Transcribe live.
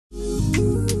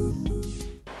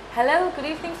Hello, good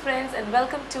evening friends, and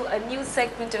welcome to a new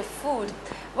segment of food.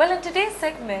 Well, in today's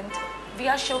segment, we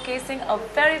are showcasing a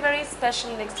very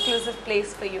special and exclusive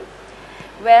place for you.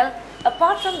 Well,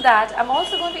 apart from that, I'm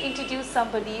also going to introduce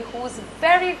somebody who's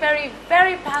very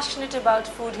passionate about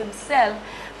food himself,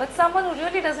 but someone who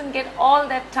really doesn't get all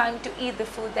that time to eat the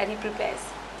food that he prepares.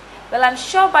 Well, I'm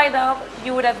sure by now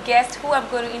you would have guessed who I'm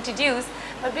going to introduce,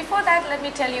 but before that, let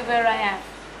me tell you where I am.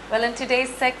 Well, in today's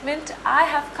segment, I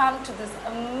have come to this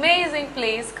amazing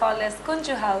place called as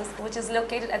Kunju House, which is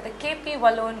located at the KP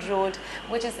Wallon Road,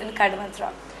 which is in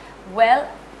Kadamanthra.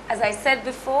 Well, as I said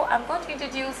before, I'm going to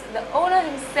introduce the owner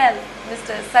himself,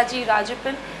 Mr. Saji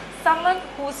Rajapan, someone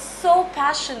who's so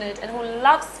passionate and who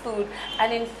loves food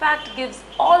and in fact gives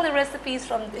all the recipes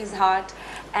from his heart.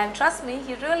 And trust me,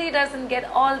 he really doesn't get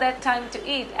all that time to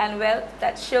eat, and well,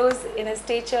 that shows in his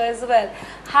stature as well.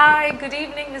 Hi, good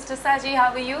evening, Mr. Saji.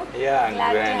 How are you? Yeah, I'm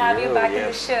glad to have you back in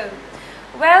the show.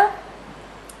 Well,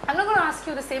 I'm not going to ask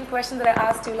you the same question that I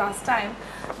asked you last time,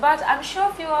 but I'm sure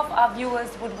a few of our viewers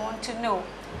would want to know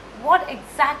what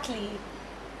exactly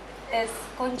is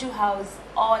Kunju House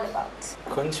all about?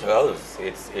 Kunju House,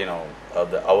 it's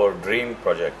our dream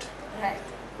project. Right.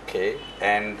 Okay,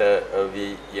 and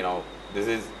this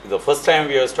is the first time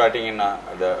we are starting in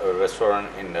the restaurant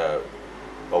in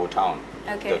our town,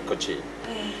 okay. the Kochi.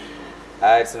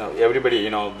 It's, everybody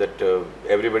that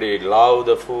everybody love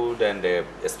the food and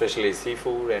especially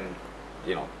seafood, and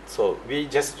so we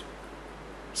just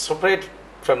separate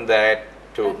from that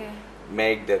to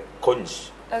make the kunj.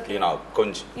 Okay.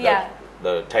 Kunj, yeah.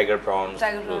 the tiger prawns,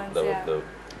 the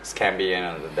scampi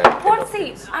and that.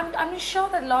 I'm sure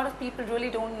that a lot of people really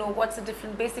don't know what's the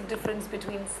basic difference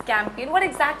between scampi and what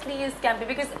exactly is scampi,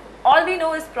 because all we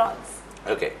know is prawns.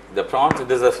 Okay, the prawns,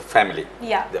 there's a family.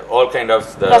 Yeah. All kind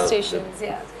of the crustaceans,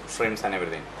 yeah. Shrimps and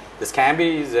everything. The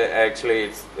scampi is actually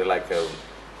it's like a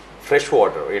fresh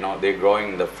water. They're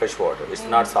growing in the fresh water. It's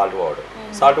not salt water.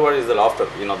 Salt water is the lobster.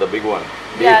 The big one,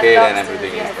 big head and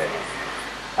everything is there.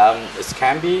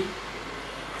 Scampi,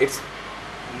 it's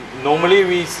normally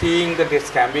we seeing that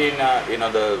it's scampi in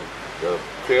the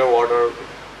clear water.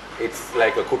 It's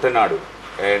like a kutanadu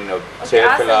and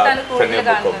Chayapala,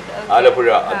 Chennaibukkam,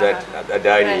 Alapura, that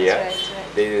area.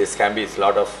 The scampi is a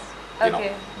lot of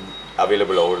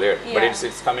available over there, but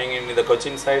it's coming in the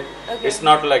Cochin side. It's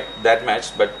not like that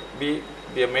much, but we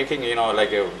are making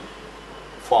like a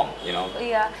form,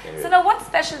 Yeah. So now, what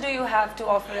special do you have to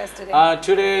offer us today?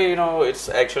 Today, it's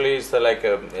actually like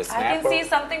a snapper. I can see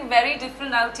something very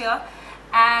different out here,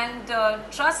 and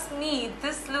trust me,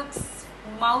 this looks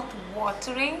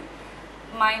mouth-watering,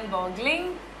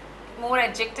 mind-boggling. More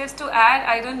adjectives to add,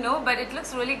 I don't know, but it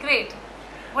looks really great.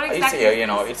 What exactly?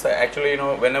 It's actually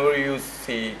whenever you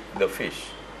see the fish,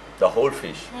 the whole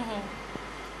fish.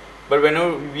 But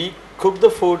whenever we cook the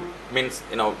food, means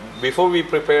before we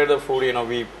prepare the food,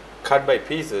 we cut by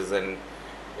pieces and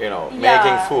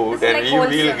making food, and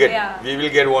we will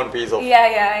get one piece of. I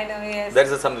know. Yes.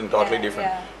 That's something totally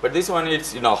different. But this one,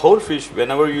 it's whole fish.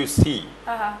 Whenever you see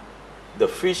the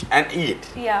fish and eat,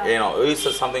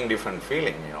 it's something different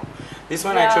feeling. This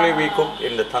one actually we cooked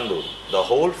in the tandoor. The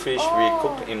whole fish we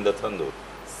cooked in the tandoor.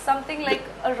 Something like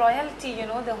a royalty,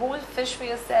 the whole fish for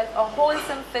yourself, a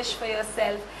wholesome fish for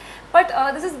yourself. But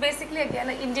this is basically again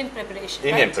an Indian preparation.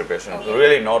 Indian preparation,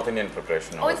 really North Indian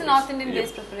preparation. Oh, it's a North Indian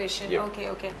based preparation. Yep.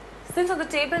 Okay. Since on the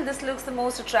table this looks the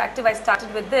most attractive, I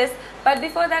started with this. But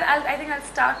before that, I think I'll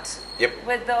start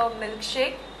with the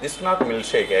milkshake. This is not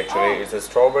milkshake actually. It's a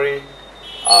strawberry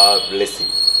lassi.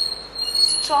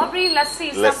 Strawberry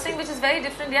lassi, something which is very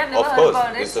different. I've never heard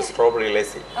about it. It's a strawberry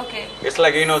lassi. Okay. It's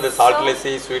like the salt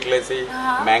lassi, sweet lassi,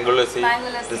 mango lassi.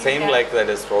 The same like that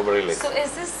as strawberry lassi. So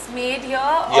is this made here?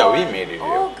 Yeah, we made it here.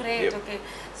 Oh, great. Okay.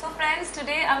 So friends,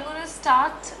 today I'm going to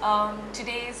start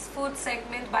today's food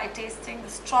segment by tasting the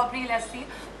strawberry lassi,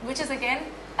 which is again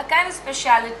a kind of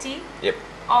speciality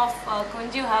of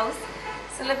Kunju House.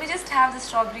 So let me just have the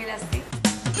strawberry lassi.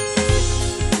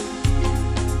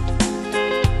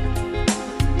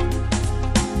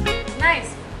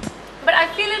 Nice, but I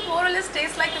feel it more or less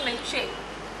tastes like a milkshake.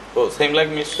 Oh, same like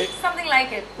milkshake? Something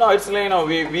like it. No, it's like,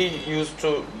 we used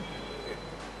to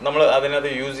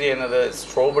use another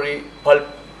strawberry pulp.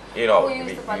 We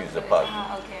use the pulp.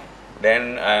 Okay.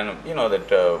 Then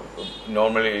that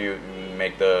normally you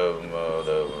make the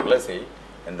lassi,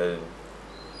 and the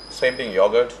same thing,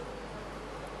 yogurt,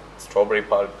 strawberry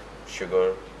pulp,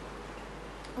 sugar.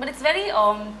 But it's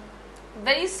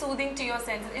very soothing to your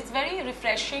senses. It's very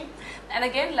refreshing, and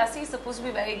again, lassi is supposed to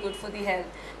be very good for the health.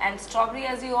 And strawberry,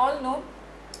 as you all know,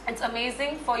 it's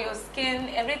amazing for your skin,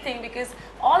 everything, because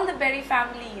all the berry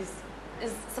families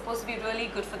is supposed to be really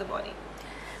good for the body.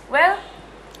 Well,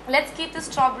 let's keep the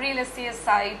strawberry lassi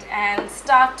aside and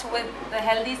start with the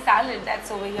healthy salad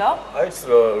that's over here. It's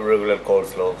a regular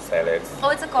coleslaw salad.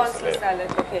 Oh, it's a coleslaw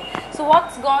salad. Okay. So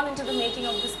what's gone into the making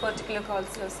of this particular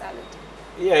coleslaw salad?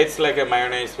 Yeah, it's like a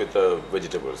mayonnaise with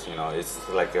vegetables. You know, it's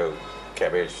like a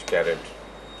cabbage, carrot,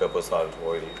 pepper, salt,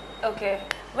 oil. Okay.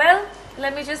 Well,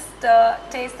 let me just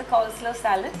taste the coleslaw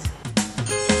salad.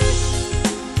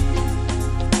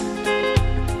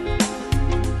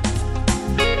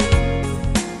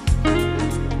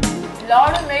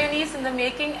 Lot of mayonnaise in the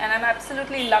making, and I'm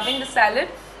absolutely loving the salad.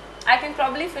 I can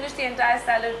probably finish the entire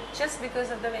salad just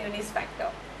because of the mayonnaise factor.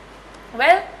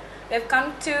 Well, we've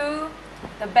come to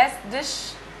the best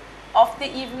dish of the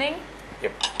evening.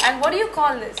 Yep. And what do you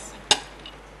call this?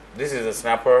 This is a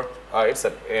snapper. It's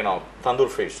a tandoor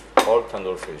fish. All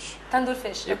tandoor fish. Tandoor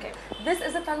fish. Yep. Okay. This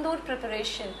is a tandoor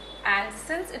preparation, and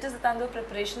since it is a tandoor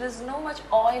preparation, there's no much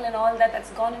oil and all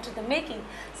that's gone into the making.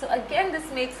 So again, this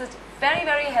makes it very,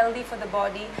 very healthy for the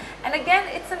body. And again,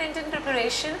 it's an Indian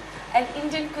preparation, an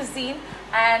Indian cuisine,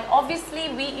 and obviously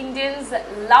we Indians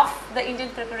love the Indian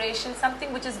preparation,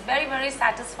 something which is very, very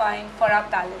satisfying for our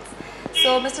palates.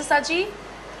 So, Mr. Saji,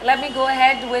 let me go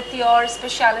ahead with your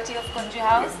speciality of Kunju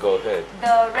House. Go ahead.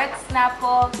 The red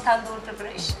snapper tandoor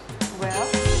preparation. Well,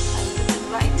 I'll put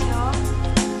it right here.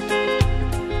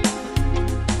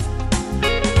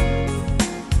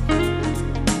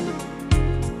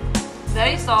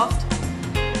 Very soft,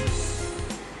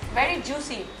 very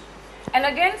juicy. And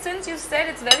again, since you said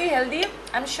it's very healthy,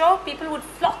 I'm sure people would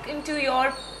flock into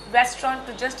your restaurant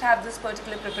to just have this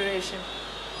particular preparation.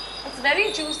 It's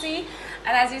very juicy,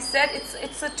 and as you said,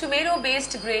 it's a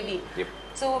tomato-based gravy. Yep.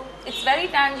 So it's very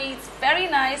tangy, it's very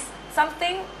nice,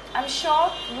 something I'm sure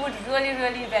you would really,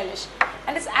 really relish.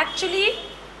 And it's actually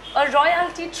a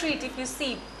royalty treat if you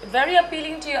see. Very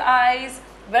appealing to your eyes,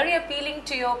 very appealing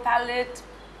to your palate.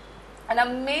 An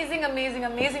amazing, amazing,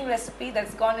 amazing recipe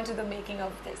that's gone into the making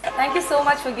of this. Thank you so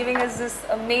much for giving us this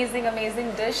amazing,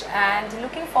 amazing dish, and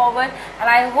looking forward, and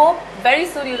I hope very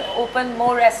soon you'll open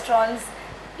more restaurants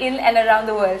in and around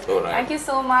the world. All right. Thank you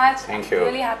so much. Thank you.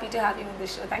 Really happy to have you on the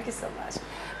show. Thank you so much.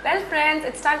 Well, friends,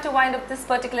 it's time to wind up this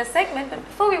particular segment, but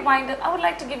before we wind up, I would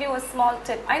like to give you a small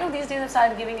tip. I know these days I've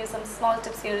started giving you some small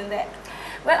tips here and there.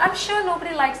 Well, I'm sure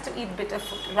nobody likes to eat bitter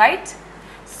food, right?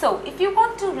 So, if you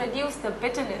want to reduce the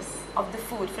bitterness of the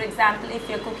food, for example, if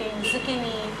you're cooking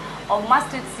zucchini or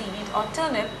mustard seed or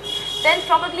turnip, then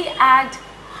probably add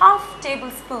half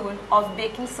tablespoon of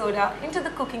baking soda into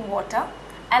the cooking water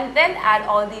and then add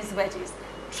all these veggies.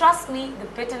 Trust me, the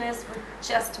bitterness will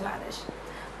just vanish.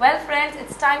 Well, friends,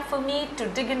 it's time for me to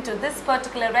dig into this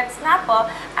particular red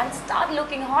snapper and start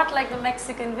looking hot like the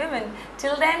Mexican women.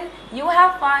 Till then, you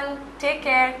have fun, take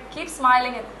care, keep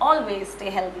smiling, and always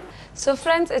stay healthy. So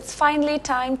friends, it's finally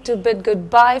time to bid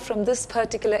goodbye from this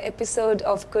particular episode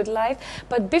of Good Life.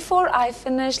 But before I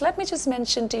finish, let me just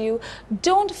mention to you,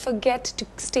 don't forget to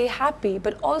stay happy,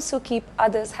 but also keep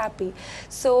others happy.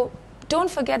 So don't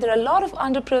forget, there are a lot of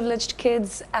underprivileged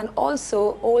kids and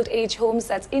also old age homes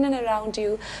that's in and around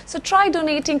you. So try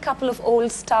donating a couple of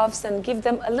old stuffs and give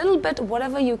them a little bit,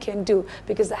 whatever you can do,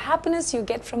 because the happiness you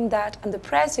get from that and the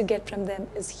prayers you get from them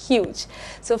is huge.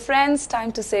 So friends,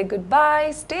 time to say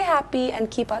goodbye, stay happy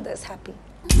and keep others happy.